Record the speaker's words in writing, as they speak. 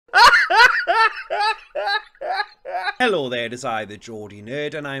Hello there, it is I, the Geordie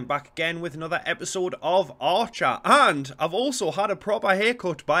Nerd, and I'm back again with another episode of Archer, and I've also had a proper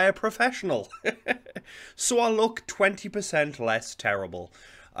haircut by a professional, so I look 20% less terrible.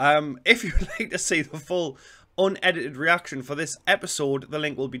 If you'd like to see the full unedited reaction for this episode, the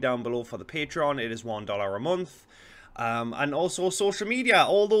link will be down below for the Patreon. It is $1 a month. And also social media,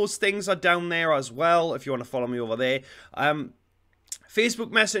 all those things are down there as well if you want to follow me over there.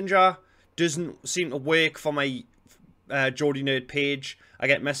 Facebook Messenger doesn't seem to work for my Geordie Nerd page. I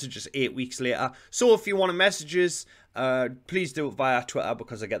get messages 8 weeks later. So if you want messages, please do it via Twitter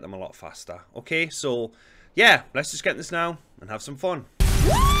because I get them a lot faster. Okay, so yeah, let's just get this now and have some fun.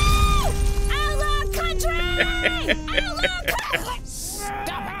 Woo! I love country! I love country!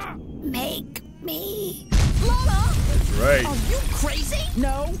 Stop it! Make me. Lola! That's right. Are you crazy?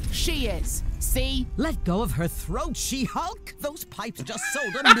 No, she is. See? Let go of her throat, She-Hulk. Those pipes just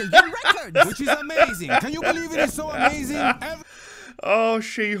sold 1 million records. Which is amazing. Can you believe it is so amazing? Oh,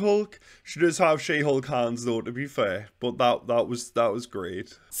 She-Hulk. She does have She-Hulk hands though, to be fair. But that was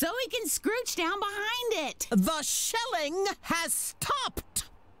great. So we can scrooge down behind it. The shelling has stopped.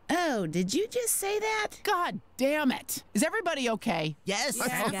 Oh, did you just say that? God damn it. Is everybody okay? Yes.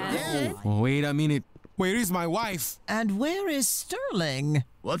 Yeah, Wait a minute. Where is my wife? And where is Sterling?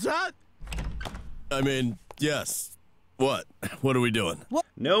 What's that? I mean, yes. What? What are we doing? What?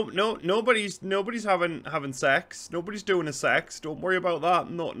 No, nobody's having sex. Nobody's doing a sex. Don't worry about that.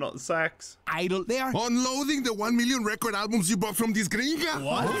 Not the sex. Idle there. Unloading the 1 million record albums you bought from this gringa?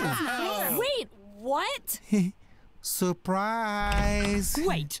 What? Wait, what? Surprise.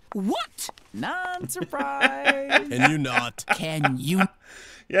 Wait, what? Non-surprise. Can you not? Can you?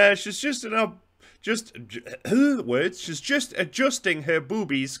 Yeah, she's just she's just adjusting her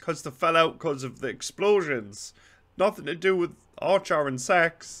boobies because they fell out because of the explosions. Nothing to do with Archer and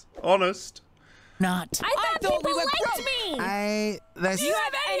sex. Honest. Not. I thought people we were liked broke. me. Do you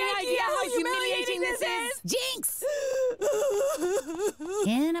have any idea how humiliating this is? Jinx!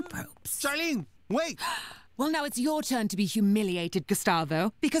 Inappropriate. Charlene, wait. Well, now it's your turn to be humiliated,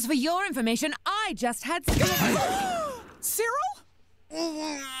 Gustavo. Because for your information, I just had Cyril?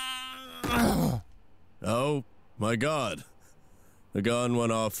 Oh, my God. The gun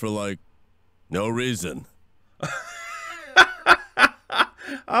went off for, like, no reason.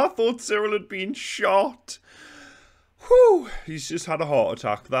 I thought Cyril had been shot. Whew, he's just had a heart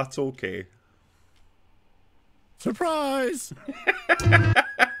attack. That's okay. Surprise!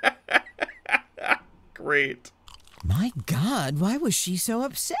 Great. My God, why was she so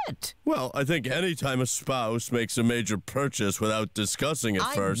upset? Well, I think any time a spouse makes a major purchase without discussing it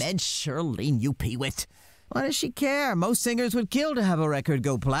first... I meant Charlene, you peewit. Why does she care? Most singers would kill to have a record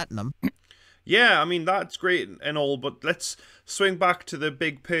go platinum. Yeah, I mean, that's great and all, but let's swing back to the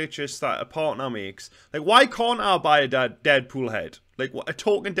big purchase that a partner makes. Like, why can't I buy a Deadpool head? Like, a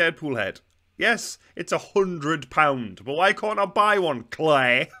talking Deadpool head? Yes, it's £100, but why can't I buy one,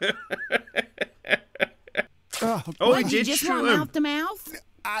 Claire? Oh, he did just shoot want him. mouth to mouth?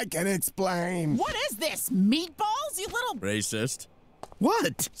 I can explain. What is this? Meatballs, you little... Racist.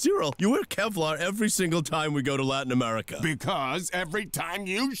 What? Cyril, you wear Kevlar every single time we go to Latin America. Because every time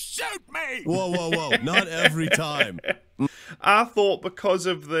you shoot me. Whoa, whoa, whoa. Not every time. I thought because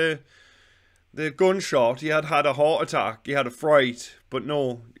of the gunshot, he had a heart attack. He had a fright. But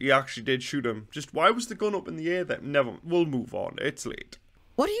no, he actually did shoot him. Just why was the gun up in the air then? Never. We'll move on. It's late.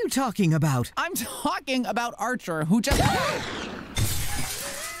 What are you talking about? I'm talking about Archer, who just...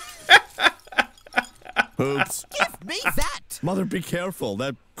 Oops. Give me that! Mother, be careful.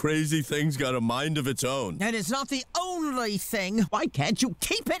 That crazy thing's got a mind of its own. And it's not the only thing. Why can't you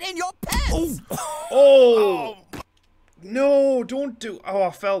keep it in your pants? Oh! No, don't do... Oh,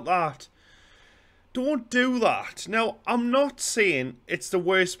 I felt that. Don't do that. Now, I'm not saying it's the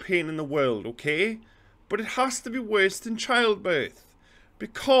worst pain in the world, okay? But it has to be worse than childbirth.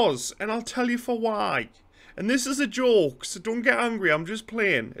 Because, and I'll tell you for why. And this is a joke, so don't get angry. I'm just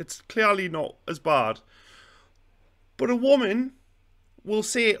playing. It's clearly not as bad. But a woman will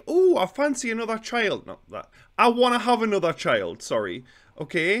say, oh, I fancy another child. Not that. I want to have another child, sorry.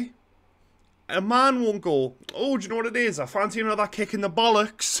 Okay? A man won't go, oh, do you know what it is? I fancy another kick in the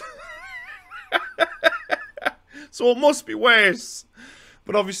bollocks. So it must be worse.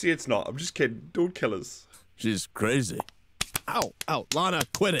 But obviously it's not. I'm just kidding. Don't kill us. She's crazy. Ow, ow, Lana,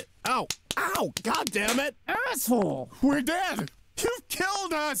 quit it. Ow, ow, god damn it. Asshole. We're dead. You've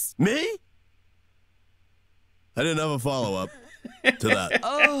killed us. Me? I didn't have a follow-up to that.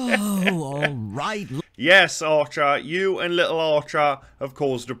 Oh, all right. Yes, Archer, you and little Archer have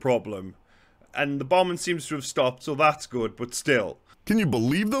caused a problem. And the bombing seems to have stopped, so that's good, but still. Can you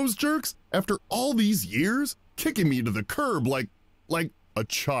believe those jerks? After all these years, kicking me to the curb like a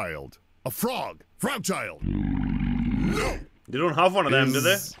child. A frog. Frog child. No! They don't have one of them, do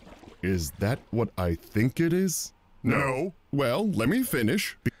they? Is that what I think it is? No. Well, let me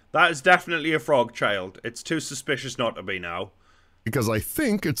finish. That is definitely a frog child. It's too suspicious not to be now. Because I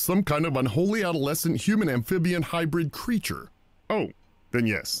think it's some kind of unholy adolescent human-amphibian hybrid creature. Oh, then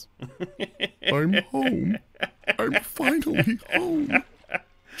yes. I'm home. I'm finally home.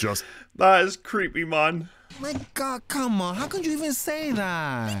 That is creepy, man. My God, come on. How could you even say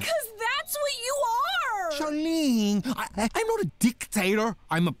that? Because that's what you are! Charlene, I'm not a dictator.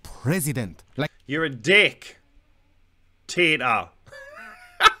 I'm a president. Like, You're a dick. Tater.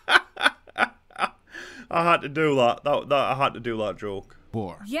 I had to do that. I had to do that joke.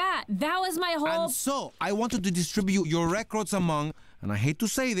 Yeah, that was my whole... And so, I wanted to distribute your records among, and I hate to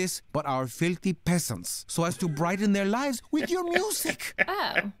say this, but our filthy peasants, so as to brighten their lives with your music.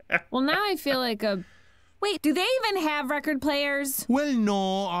 Oh. Well, now I feel like a... Wait, do they even have record players? Well, no,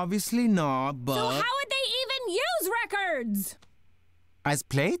 obviously not, but... So how would they even use records? As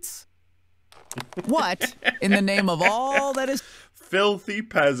plates? What, in the name of all that is... Filthy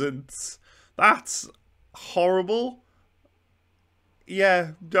peasants. That's horrible.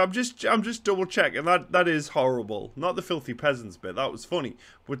 Yeah, I'm just double checking. That is horrible. Not the filthy peasants bit. That was funny.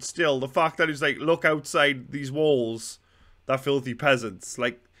 But still, the fact that he's like, look outside these walls. That filthy peasants.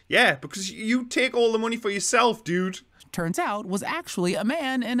 Like, yeah, because you take all the money for yourself, dude. Turns out was actually a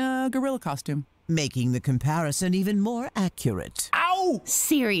man in a gorilla costume. Making the comparison even more accurate. Ow!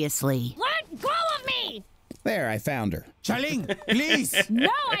 Seriously. Let go of me! There, I found her. Charlene, please! No,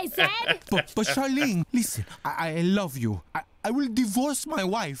 I said! But Charlene, listen, I love you. I will divorce my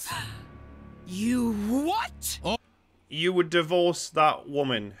wife. You what? Oh. You would divorce that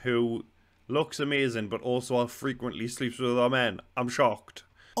woman who looks amazing but also frequently sleeps with other men. I'm shocked.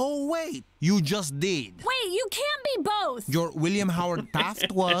 Oh, wait, you just did. Wait, you can't be both! Your William Howard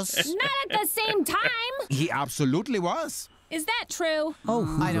Taft was... Not at the same time! He absolutely was. Is that true?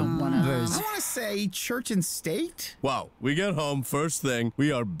 Oh, I don't want I want to say church and state. Wow, we get home, first thing,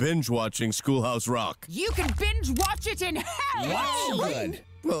 we are binge-watching Schoolhouse Rock. You can binge watch it in hell! Wow, good.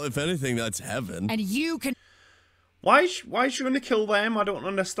 Well, if anything, that's heaven. And you can... Why is she going to kill them? I don't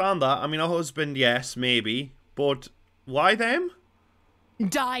understand that. I mean, her husband, yes, maybe. But why them?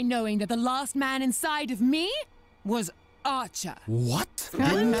 die knowing that the last man inside of me was Archer. What?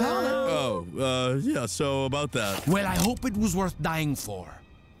 Yeah, so about that. Well, I hope it was worth dying for.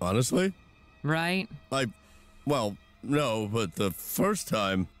 Honestly? Right? Well, no, but the first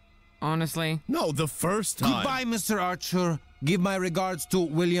time... Honestly? No, the first time. Goodbye, Mr. Archer. Give my regards to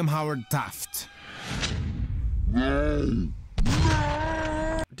William Howard Taft.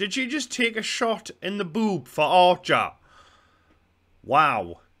 Did she just take a shot in the boob for Archer?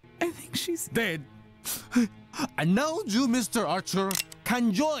 Wow. I think she's dead. And now you, Mr. Archer,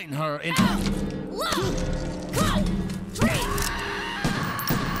 can join her in...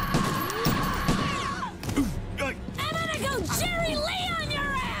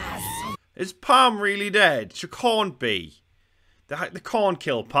 Is Palm really dead? She can't be. They can't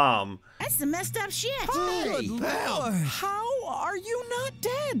kill Palm. That's some messed up shit. Hey, how are you not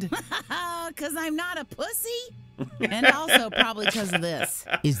dead? Because I'm not a pussy. And also probably because of this.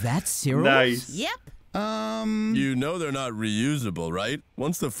 Is that Cyril? Nice. Yep. You know they're not reusable, right?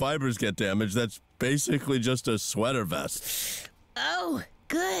 Once the fibers get damaged, that's basically just a sweater vest. Oh,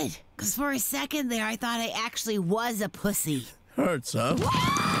 good. Because for a second there, I thought I actually was a pussy. Hurts, huh?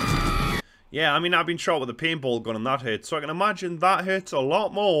 Yeah, I mean, I've been shot with a paintball gun and that hurts, so I can imagine that hurts a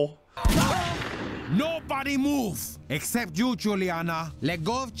lot more. Nobody move! Except you, Juliana. Let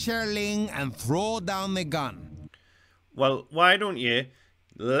go of Cherling and throw down the gun. Well, why don't you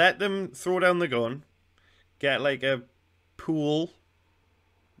let them throw down the gun, get like a pool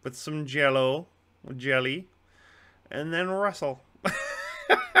with some jello or jelly, and then wrestle.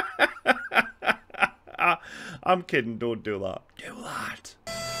 I'm kidding, don't do that. Do that.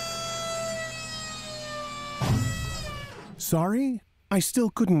 Sorry? I still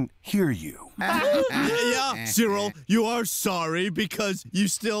couldn't hear you. Yeah, Cyril, you are sorry because you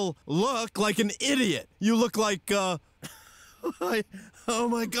still look like an idiot. You look like, oh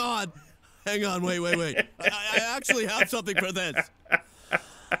my God. Hang on, wait. I actually have something for this.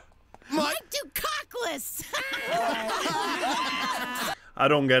 I'm too cockless. I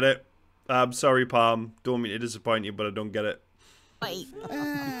don't get it. I'm sorry, Palm. Don't mean to disappoint you, but I don't get it. Wait.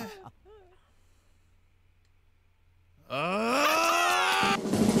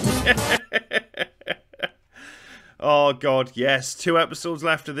 Oh God, yes. 2 episodes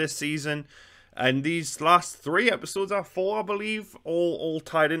left of this season. And these last 3 episodes are 4, I believe, all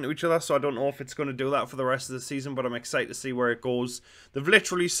tied into each other. So I don't know if it's going to do that for the rest of the season, but I'm excited to see where it goes. They've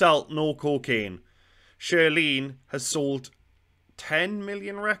literally sold no cocaine. Shirlene has sold 10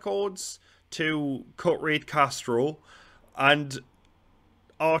 million records to Cut Rate Castro, and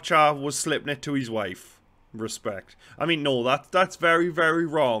Archer was slipping it to his wife. Respect. I mean, no, that's very, very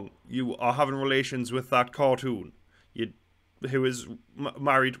wrong. You are having relations with that cartoon. Who is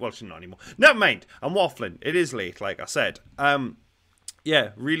married. Well, she's not anymore. Never mind. I'm waffling. It is late, like I said. Yeah,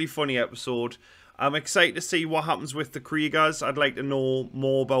 really funny episode. I'm excited to see what happens with the Quwykxz. I'd like to know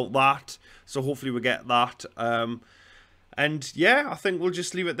more about that. So hopefully we get that. And yeah, I think we'll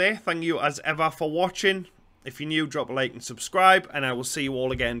just leave it there. Thank you as ever for watching. If you're new, drop a like and subscribe. And I will see you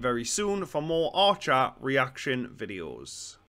all again very soon for more Archer reaction videos.